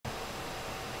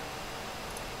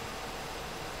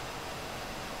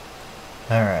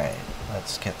Alright,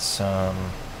 let's get some...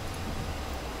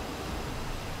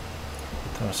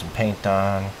 Throw some paint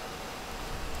on.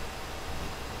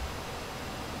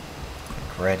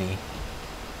 Quick ready.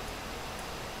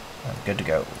 I'm good to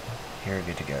go. You're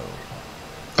good to go.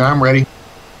 I'm ready.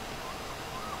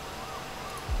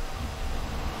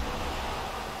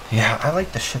 Yeah, I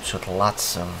like the ships with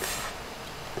lots of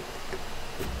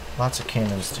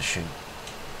cannons to shoot.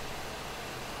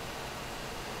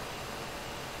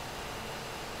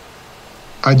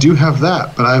 I do have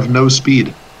that, but I have no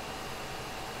speed.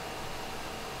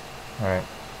 Alright.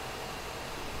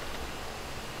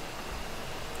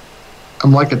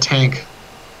 I'm like a tank.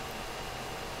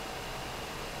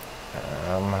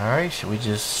 Alright, should we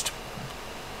just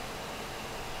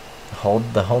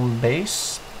hold the home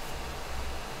base?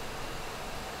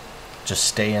 Just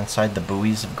stay inside the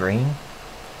buoys of green?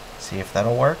 See if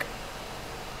that'll work?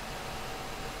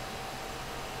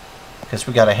 Because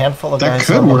we got a handful of guys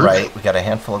on the right, we got a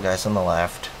handful of guys on the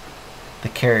left. The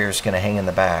carrier's going to hang in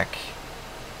the back.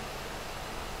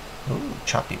 Ooh,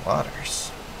 choppy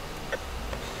waters.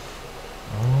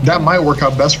 That might work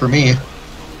out best for me.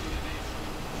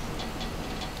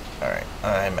 Alright,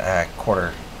 I'm at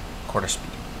quarter speed.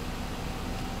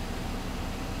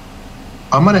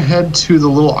 I'm going to head to the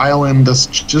little island that's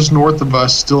just north of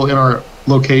us, still in our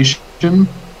location. Same.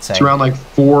 It's around like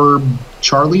 4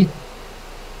 Charlie.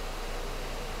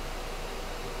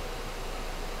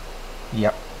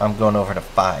 Yep, I'm going over to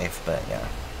 5, but yeah.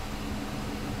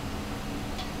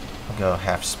 I'll go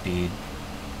half speed.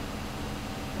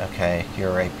 Okay,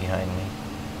 you're right behind me.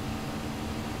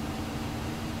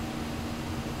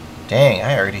 Dang,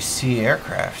 I already see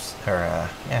aircrafts. Or,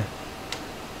 yeah.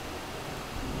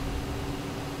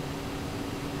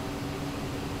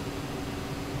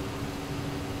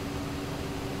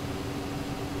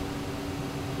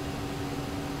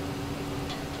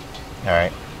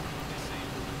 Alright.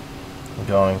 I'm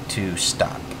going to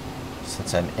stop.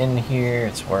 Since I'm in here,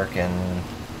 it's working.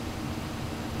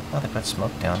 Oh, they put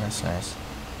smoke down. That's nice.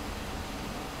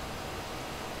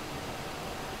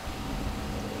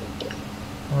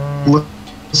 Let's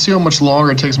see how much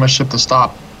longer it takes my ship to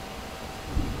stop.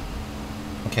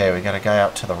 Okay, we got a guy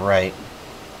out to the right.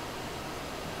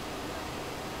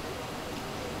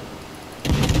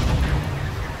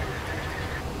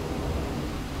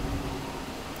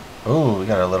 Ooh, we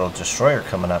got a little destroyer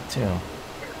coming up too.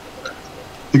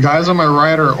 The guys on my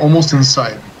right are almost in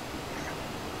sight.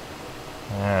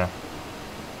 Yeah.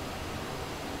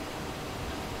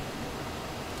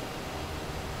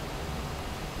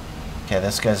 Okay,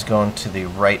 this guy's going to the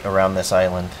right around this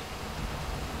island.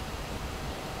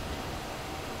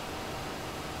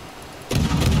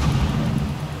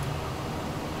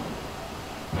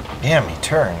 Damn, he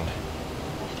turned.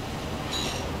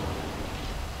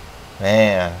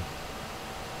 Man.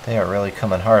 They are really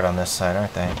coming hard on this side,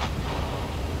 aren't they?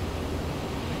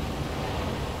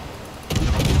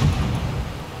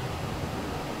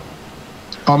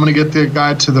 I'm going to get the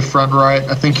guy to the front right.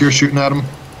 I think you're shooting at him.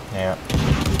 Yeah.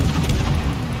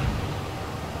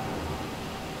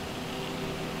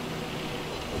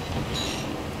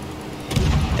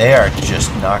 They are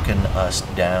just knocking us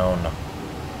down.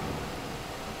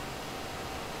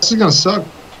 This is going to suck.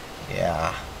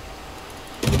 Yeah.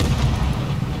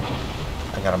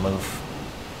 I gotta move.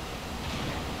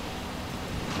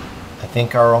 I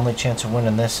think our only chance of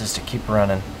winning this is to keep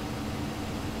running.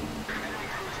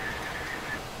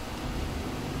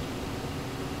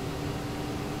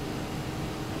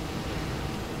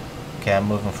 Okay, I'm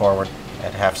moving forward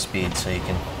at half speed so you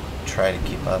can try to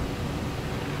keep up.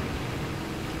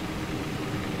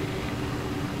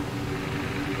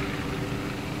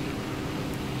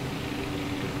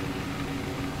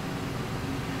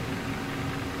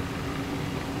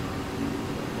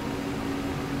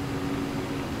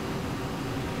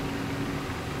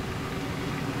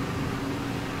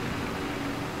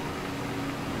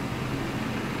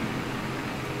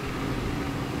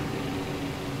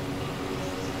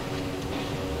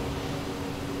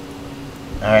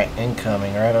 Alright,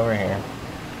 incoming right over here.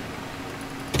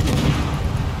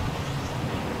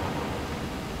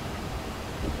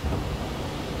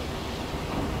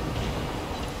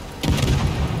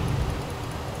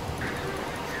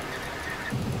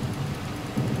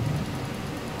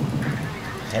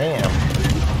 Damn.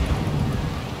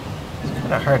 It's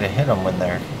kind of hard to hit them when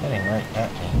they're hitting right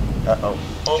at me.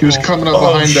 Uh-oh. He was coming up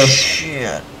behind us.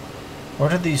 Shit. Where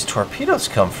did these torpedoes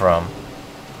come from?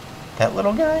 That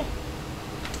little guy?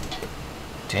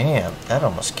 Damn, that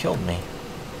almost killed me.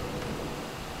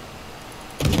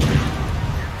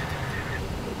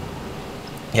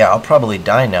 Yeah, I'll probably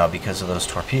die now because of those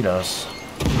torpedoes.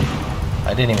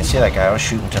 I didn't even see that guy. I was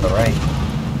shooting to the right.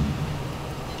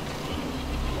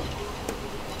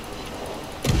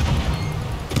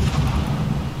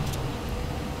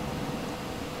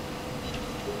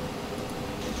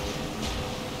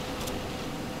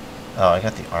 Oh, I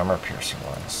got the armor-piercing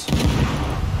ones.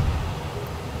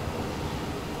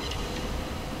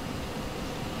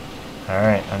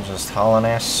 Alright, I'm just hauling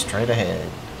ass straight ahead.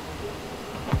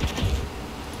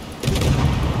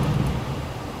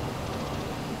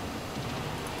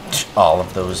 All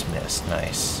of those missed.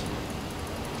 Nice.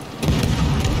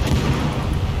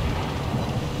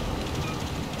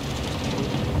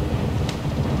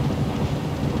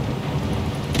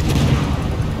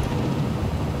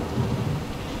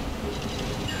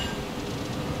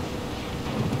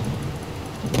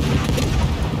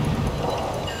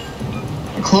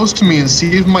 Close to me and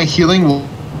see if my healing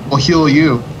will heal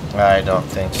you. I don't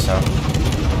think so.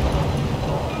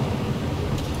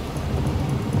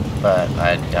 But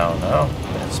I don't know.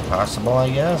 It's possible, I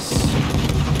guess.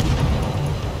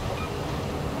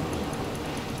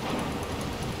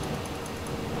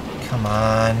 Come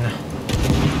on.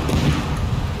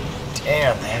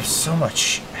 Damn, they have so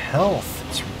much health.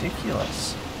 It's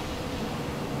ridiculous.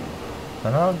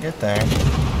 But I'll get there.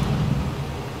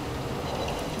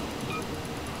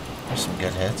 There's some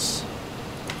good hits.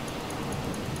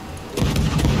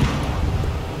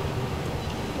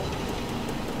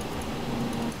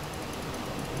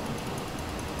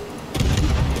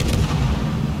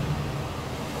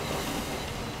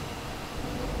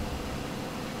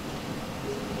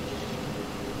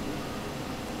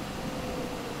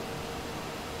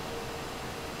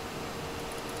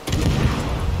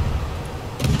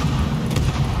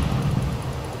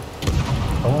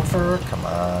 Over, come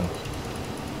on.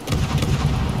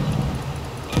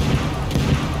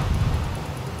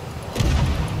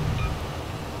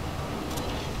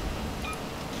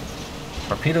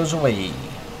 Torpedoes away.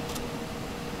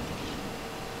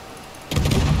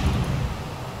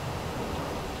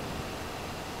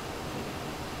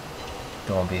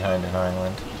 Going behind an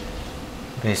island.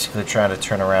 Basically trying to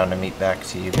turn around and meet back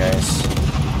to you guys.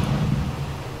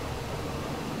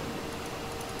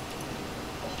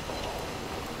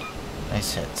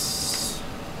 Nice hits.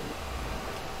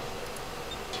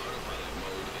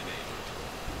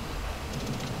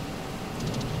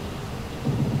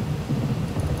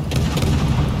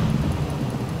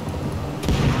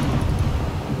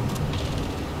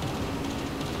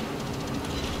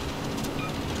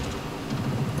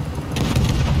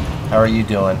 How are you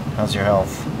doing? How's your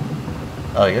health?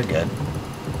 Oh, you're good.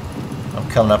 I'm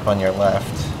coming up on your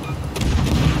left.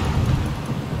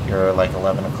 You're like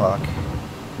 11 o'clock.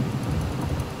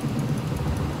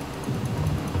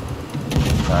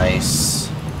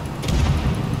 Nice.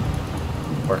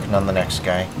 Working on the next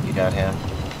guy. You got him.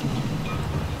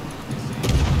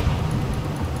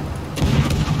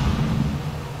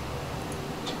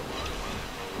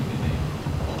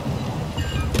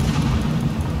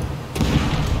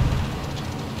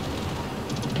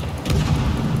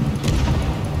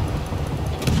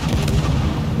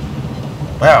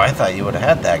 Wow, I thought you would have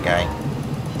had that guy.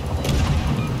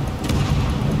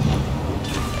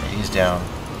 Okay, he's down.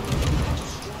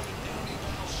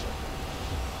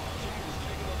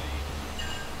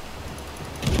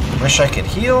 Wish I could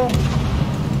heal.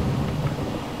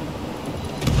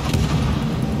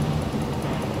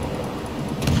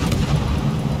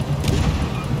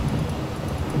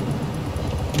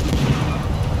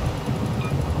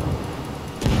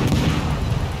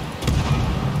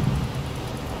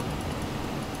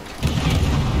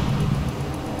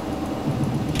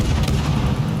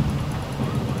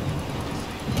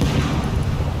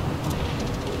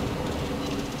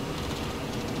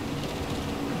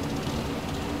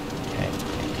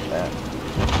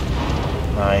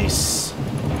 Nice.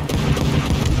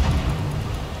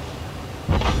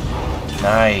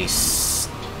 Nice.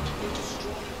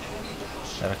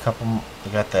 Got a couple.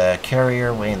 We got the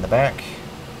carrier way in the back,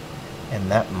 and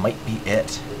that might be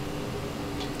it.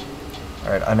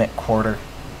 All right, I'm at quarter.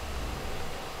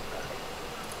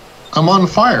 I'm on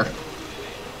fire.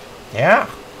 Yeah.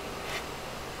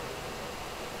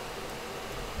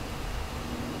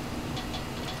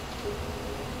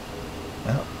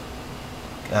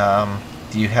 Well,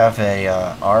 do you have a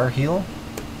R heal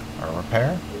or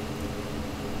repair?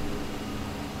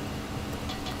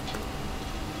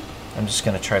 I'm just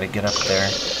gonna try to get up there.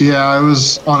 Yeah, I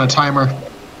was on a timer.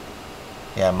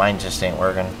 Yeah, mine just ain't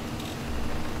working.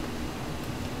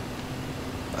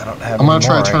 I don't have. I'm gonna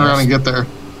try to turn around and get there.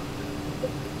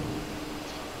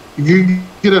 You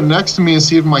get up next to me and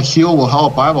see if my heal will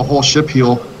help. I have a whole ship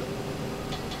heal.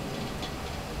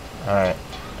 Alright.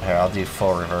 Here, I'll do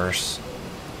full reverse.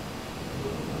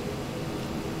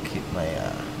 My,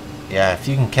 yeah, if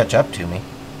you can catch up to me.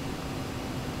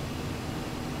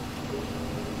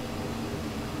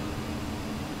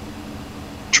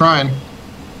 Trying.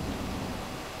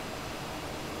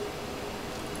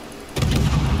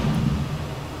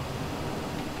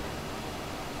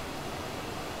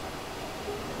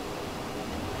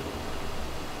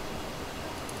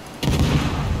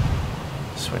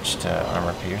 Switch to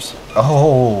armor pierce.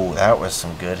 Oh, that was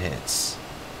some good hits.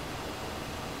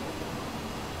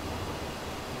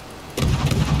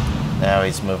 Now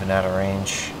he's moving out of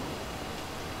range.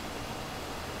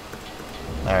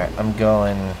 Alright, I'm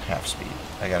going half speed.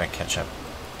 I gotta catch up.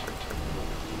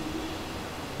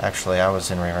 Actually, I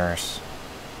was in reverse.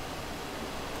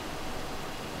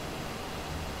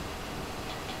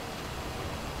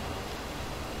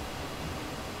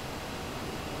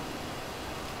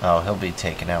 Oh, he'll be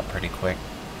taken out pretty quick.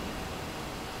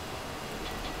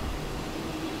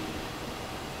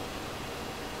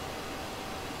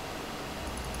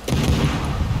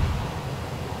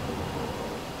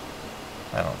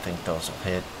 I don't think those will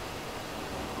hit.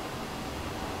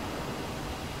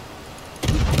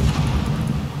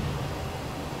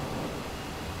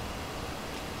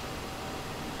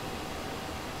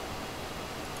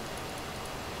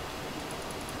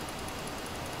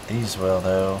 These will,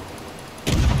 though.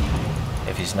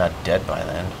 If he's not dead by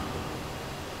then.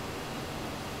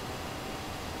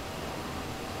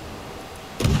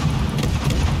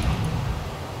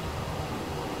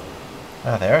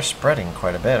 Oh, they are spreading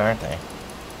quite a bit, aren't they?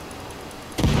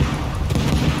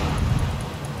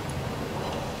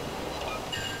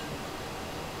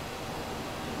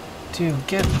 Dude,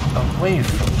 get away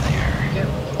from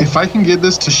there. If I can get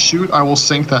this to shoot, I will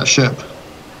sink that ship.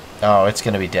 Oh, it's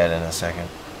gonna be dead in a second.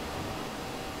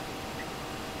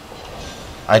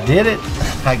 I did it!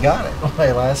 I got it!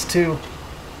 My last two.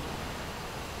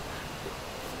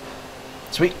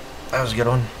 Sweet. That was a good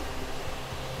one.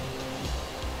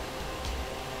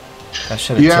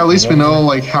 Yeah, at least we know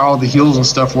like how the heals and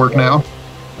stuff work now.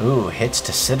 Ooh, hits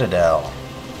to Citadel.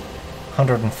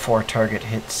 104 target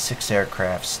hits, 6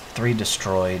 aircrafts, 3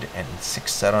 destroyed, and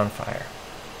 6 set on fire.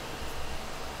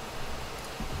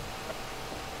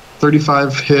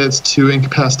 35 hits, 2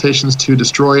 incapacitations, 2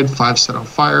 destroyed, 5 set on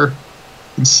fire,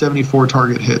 and 74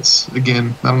 target hits.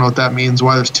 Again, I don't know what that means,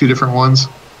 why there's 2 different ones.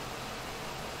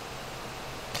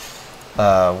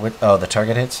 The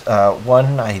target hits?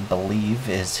 One, I believe,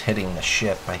 is hitting the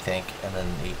ship, I think, and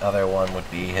then the other one would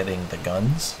be hitting the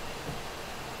guns.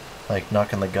 Like,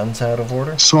 knocking the guns out of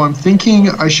order. So I'm thinking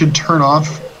I should turn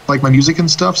off, like, my music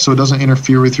and stuff so it doesn't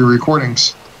interfere with your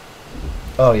recordings.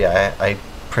 Oh, yeah, I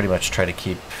pretty much try to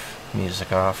keep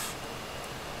music off.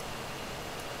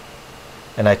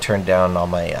 And I turned down all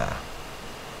my,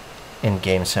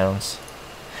 in-game sounds.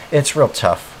 It's real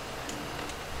tough.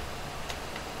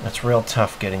 It's real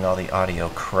tough getting all the audio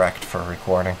correct for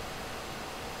recording.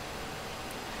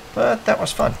 But that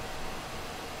was fun.